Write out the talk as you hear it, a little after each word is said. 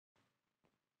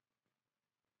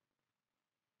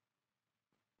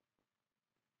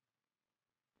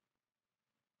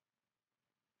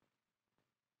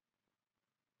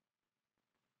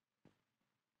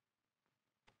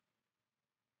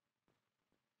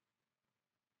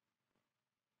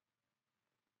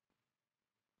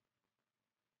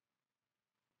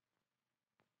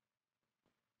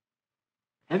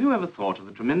Have you ever thought of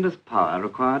the tremendous power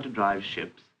required to drive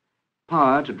ships?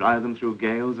 Power to drive them through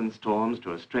gales and storms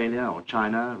to Australia or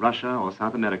China, Russia or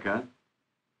South America?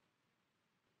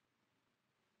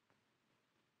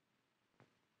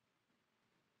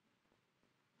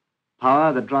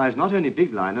 Power that drives not only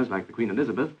big liners like the Queen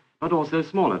Elizabeth, but also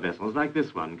smaller vessels like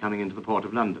this one coming into the port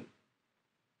of London.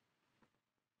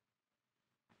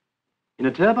 In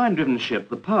a turbine-driven ship,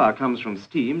 the power comes from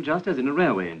steam just as in a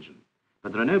railway engine.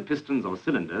 But there are no pistons or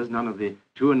cylinders, none of the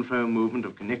to and fro movement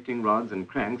of connecting rods and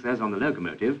cranks as on the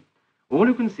locomotive. All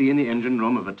you can see in the engine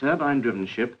room of a turbine-driven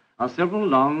ship are several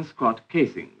long, squat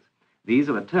casings. These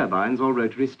are the turbines or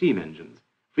rotary steam engines,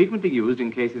 frequently used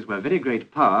in cases where very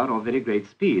great power or very great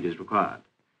speed is required.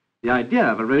 The idea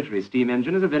of a rotary steam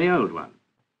engine is a very old one.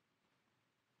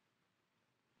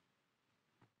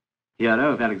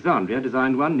 Hero of Alexandria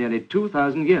designed one nearly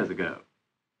 2,000 years ago.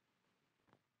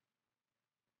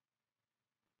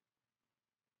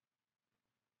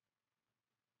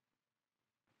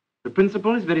 The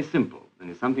principle is very simple and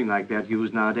is something like that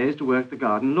used nowadays to work the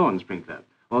garden lawn sprinkler,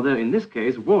 although in this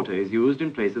case water is used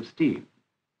in place of steam.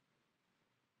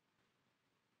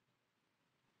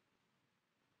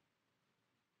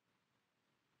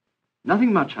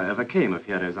 Nothing much, however, came of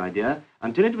Hero's idea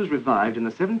until it was revived in the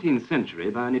 17th century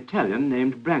by an Italian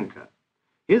named Branca.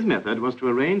 His method was to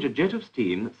arrange a jet of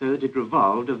steam so that it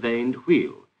revolved a vaned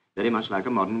wheel, very much like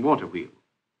a modern water wheel.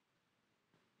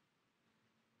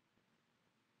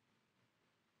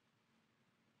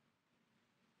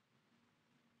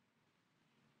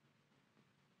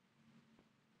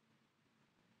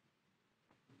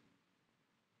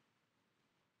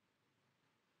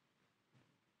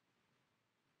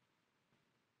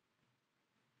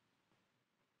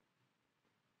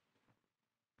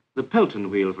 The Pelton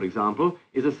wheel, for example,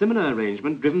 is a similar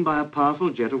arrangement driven by a powerful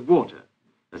jet of water,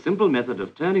 a simple method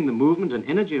of turning the movement and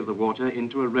energy of the water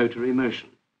into a rotary motion.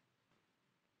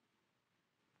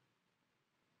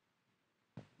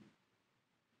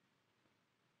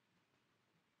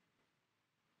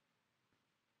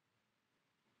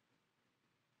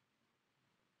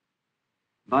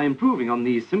 By improving on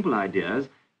these simple ideas,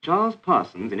 Charles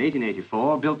Parsons in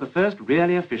 1884 built the first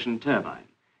really efficient turbine.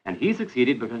 And he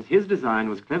succeeded because his design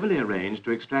was cleverly arranged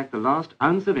to extract the last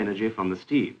ounce of energy from the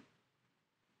steam.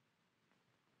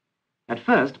 At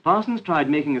first, Parsons tried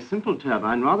making a simple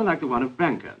turbine rather like the one of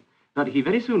Branca, but he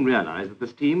very soon realized that the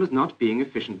steam was not being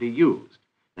efficiently used,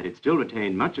 that it still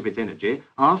retained much of its energy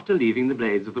after leaving the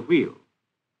blades of the wheel.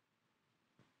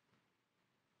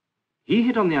 He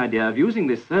hit on the idea of using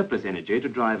this surplus energy to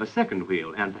drive a second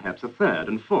wheel and perhaps a third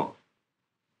and fourth.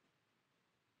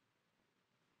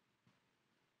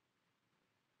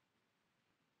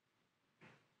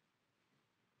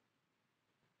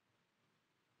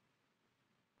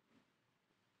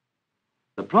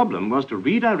 The problem was to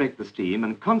redirect the steam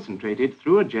and concentrate it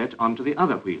through a jet onto the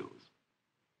other wheels.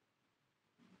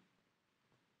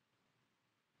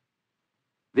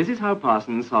 This is how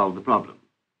Parsons solved the problem.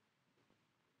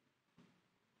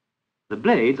 The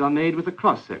blades are made with a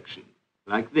cross-section,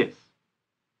 like this.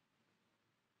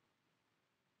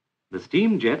 The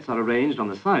steam jets are arranged on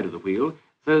the side of the wheel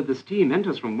so that the steam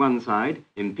enters from one side,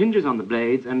 impinges on the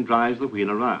blades and drives the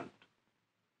wheel around.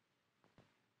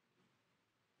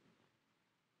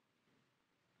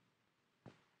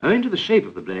 Owing to the shape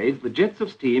of the blades, the jets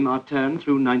of steam are turned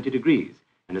through 90 degrees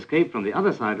and escape from the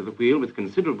other side of the wheel with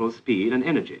considerable speed and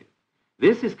energy.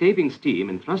 This escaping steam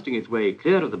in thrusting its way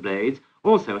clear of the blades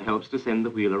also helps to send the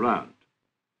wheel around.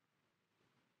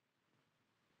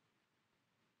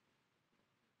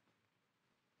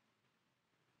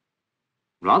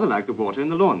 Rather like the water in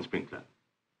the lawn sprinkler.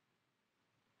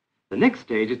 The next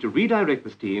stage is to redirect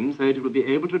the steam so that it will be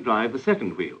able to drive the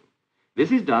second wheel.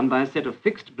 This is done by a set of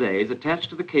fixed blades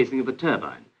attached to the casing of the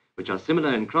turbine, which are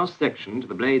similar in cross-section to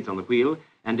the blades on the wheel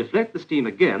and deflect the steam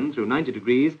again through 90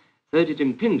 degrees so that it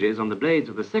impinges on the blades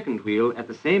of the second wheel at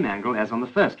the same angle as on the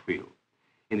first wheel.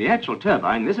 In the actual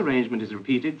turbine, this arrangement is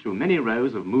repeated through many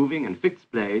rows of moving and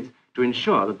fixed blades to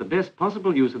ensure that the best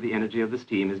possible use of the energy of the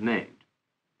steam is made.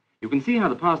 You can see how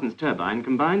the Parsons turbine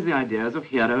combines the ideas of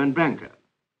Hero and Branca.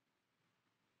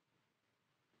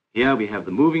 Here we have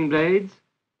the moving blades,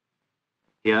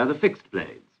 here the fixed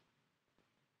blades.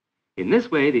 In this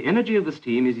way, the energy of the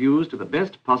steam is used to the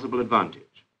best possible advantage.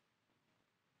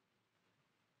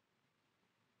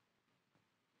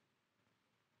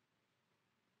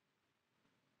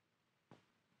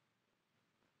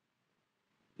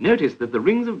 Notice that the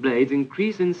rings of blades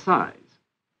increase in size.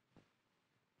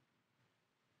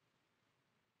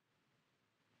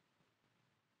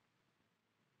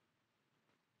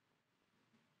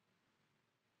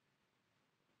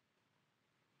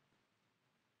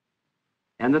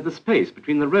 and that the space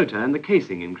between the rotor and the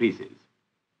casing increases.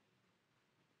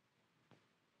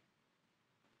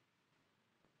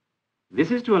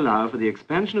 This is to allow for the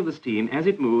expansion of the steam as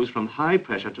it moves from high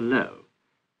pressure to low.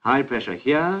 High pressure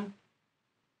here,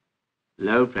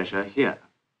 low pressure here.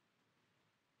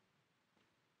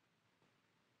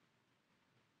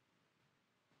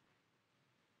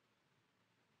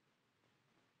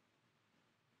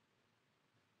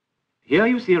 Here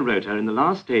you see a rotor in the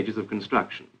last stages of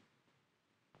construction.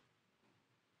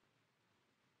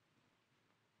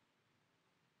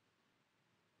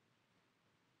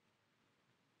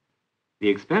 The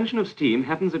expansion of steam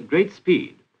happens at great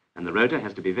speed, and the rotor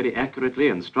has to be very accurately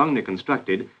and strongly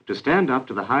constructed to stand up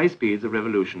to the high speeds of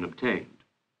revolution obtained.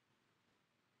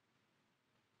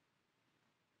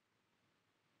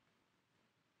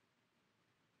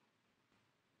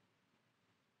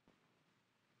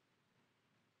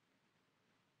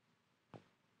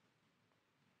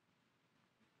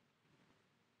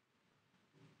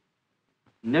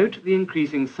 Note the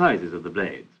increasing sizes of the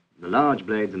blades. The large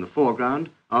blades in the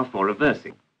foreground are for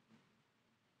reversing.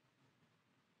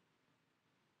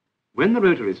 When the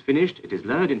rotor is finished, it is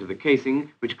lowered into the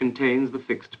casing which contains the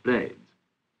fixed blades.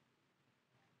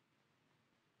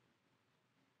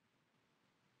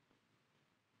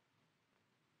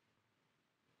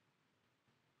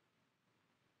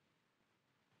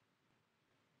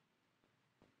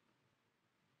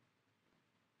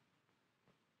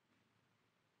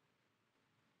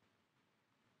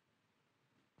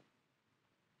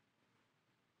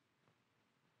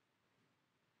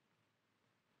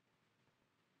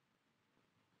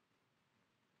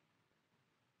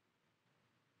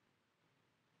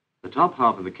 The top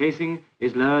half of the casing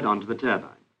is lowered onto the turbine.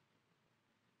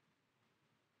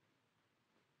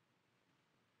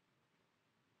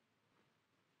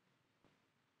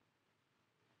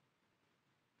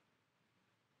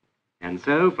 And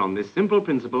so, from this simple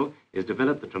principle is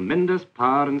developed the tremendous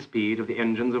power and speed of the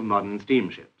engines of modern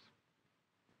steamships.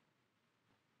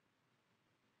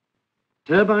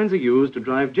 Turbines are used to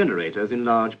drive generators in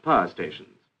large power stations.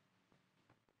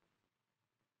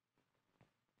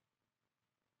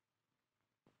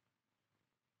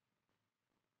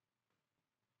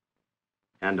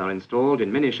 And are installed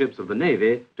in many ships of the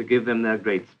Navy to give them their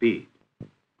great speed.